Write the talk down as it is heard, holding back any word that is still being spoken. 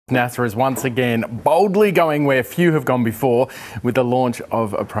NASA is once again boldly going where few have gone before with the launch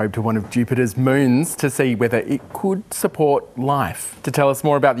of a probe to one of Jupiter's moons to see whether it could support life. To tell us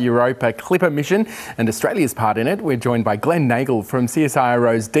more about the Europa Clipper mission and Australia's part in it, we're joined by Glen Nagle from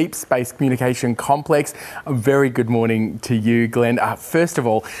CSIRO's Deep Space Communication Complex. A very good morning to you, Glen. First of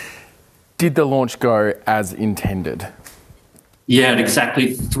all, did the launch go as intended? Yeah, at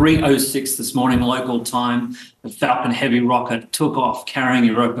exactly 3:06 this morning local time, the Falcon Heavy rocket took off carrying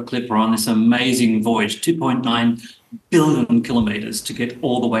Europa Clipper on this amazing voyage, 2.9 billion kilometres to get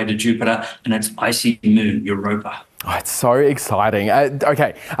all the way to Jupiter and its icy moon, Europa. Oh, it's so exciting.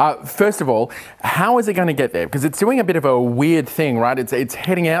 First of all, how is it going to get there? Because it's doing a bit of a weird thing, right? It's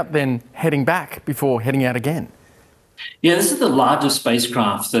heading out, then heading back before heading out again. Yeah, this is the largest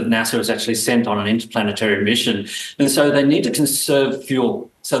spacecraft that NASA has actually sent on an interplanetary mission. And so they need to conserve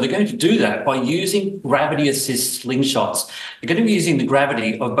fuel. So they're going to do that by using gravity assist slingshots. They're going to be using the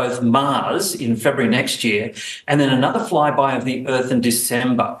gravity of both Mars in February next year and then another flyby of the Earth in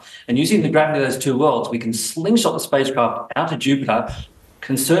December. And using the gravity of those two worlds, we can slingshot the spacecraft out to Jupiter,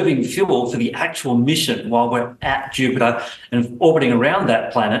 conserving fuel for the actual mission while we're at Jupiter and orbiting around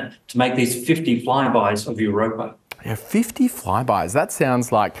that planet to make these 50 flybys of Europa. Yeah, 50 flybys. That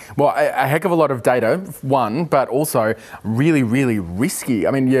sounds like, well, a heck of a lot of data, one, but also really, really risky.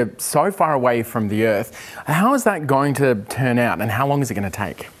 I mean, you're so far away from the Earth. How is that going to turn out and how long is it going to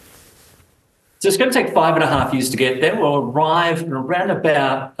take? So it's going to take 5.5 years to get there. We'll arrive around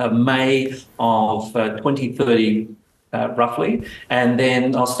about May of 2030, roughly. And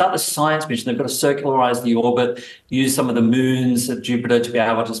then I'll start the science mission. They've got to circularise the orbit, use some of the moons at Jupiter to be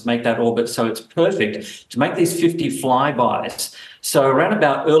able to make that orbit so it's perfect to make these 50 flybys. So around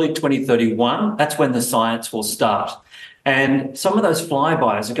about early 2031, that's when the science will start. And some of those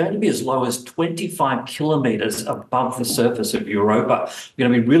flybys are going to be as low as 25 kilometres above the surface of Europa. We're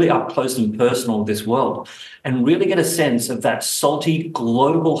going to be really up close and personal with this world and really get a sense of that salty,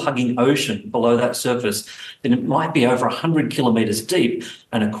 global hugging ocean below that surface. Then it might be over 100 kilometres deep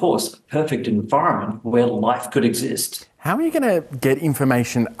and, of course, a perfect environment where life could exist. How are you going to get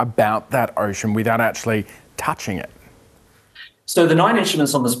information about that ocean without actually touching it? So the 9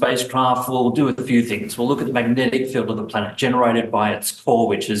 instruments on the spacecraft will do a few things. We'll look at the magnetic field of the planet generated by its core,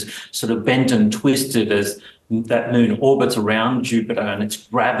 which is sort of bent and twisted as that moon orbits around Jupiter, and its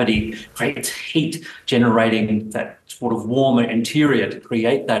gravity creates heat, generating that sort of warmer interior to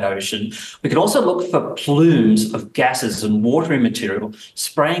create that ocean. We can also look for plumes of gases and watery material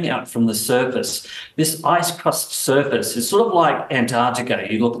spraying out from the surface. This ice crust surface is sort of like Antarctica.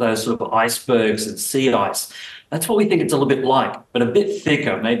 You look at those sort of icebergs and sea ice. That's what we think it's a little bit like, but a bit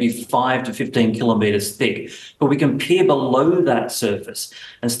thicker, maybe 5 to 15 kilometres thick. But we can peer below that surface.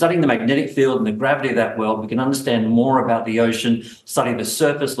 And studying the magnetic field and the gravity of that world, we can understand more about the ocean, study the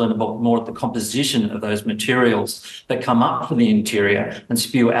surface, learn about more of the composition of those materials that come up from the interior and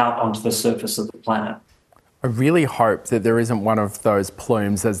spew out onto the surface of the planet. I really hope that there isn't one of those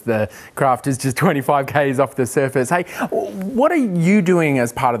plumes as the craft is just 25 k's off the surface. Hey, what are you doing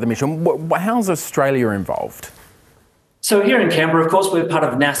as part of the mission? How's Australia involved? So here in Canberra, of course, we're part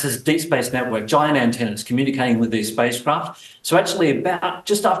of NASA's Deep Space Network, giant antennas communicating with these spacecraft. So actually about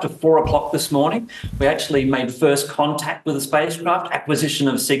just after 4 o'clock this morning, we actually made first contact with the spacecraft, acquisition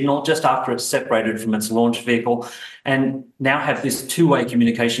of signal just after it's separated from its launch vehicle, and now have this two-way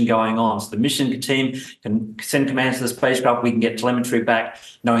communication going on. So the mission team can send commands to the spacecraft, we can get telemetry back,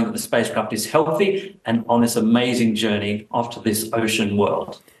 knowing that the spacecraft is healthy and on this amazing journey off to this ocean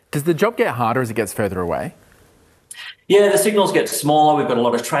world. Does the job get harder as it gets further away? Yeah, the signals get smaller. We've got a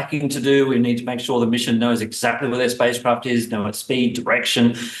lot of tracking to do. We need to make sure the mission knows exactly where their spacecraft is, know its speed,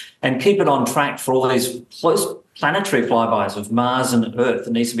 direction, and keep it on track for all these close planetary flybys of Mars and Earth.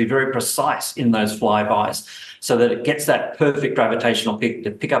 It needs to be very precise in those flybys so that it gets that perfect gravitational pick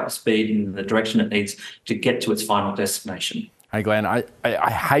to pick up the speed and the direction it needs to get to its final destination. Hey Glen, I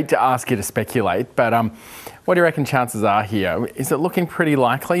hate to ask you to speculate, but what do you reckon chances are here? Is it looking pretty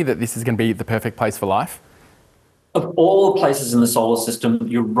likely that this is going to be the perfect place for life? Of all the places in the solar system,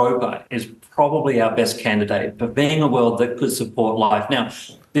 Europa is probably our best candidate for being a world that could support life. Now,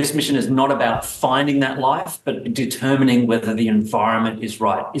 this mission is not about finding that life, but determining whether the environment is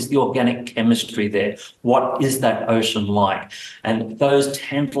right. Is the organic chemistry there? What is that ocean like? And those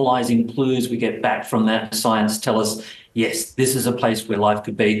tantalizing clues we get back from that science tell us, yes, this is a place where life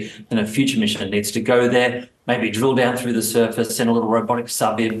could be, and a future mission needs to go there, maybe drill down through the surface, send a little robotic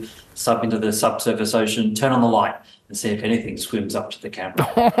sub into the subsurface ocean, turn on the light and see if anything swims up to the camera.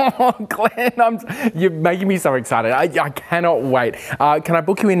 Oh, Glen, you're making me so excited. I cannot wait. Can I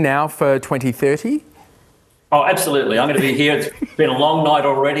book you in now for 2030? Oh, absolutely. I'm going to be here. It's been a long night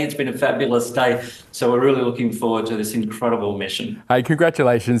already. It's been a fabulous day. So we're really looking forward to this incredible mission. Hey,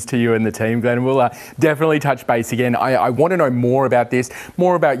 congratulations to you and the team, Glenn. We'll definitely touch base again. I want to know more about this,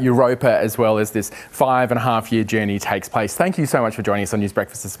 more about Europa, as well as this 5.5-year journey takes place. Thank you so much for joining us on News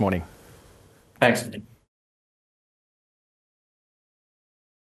Breakfast this morning. Thanks, Nick.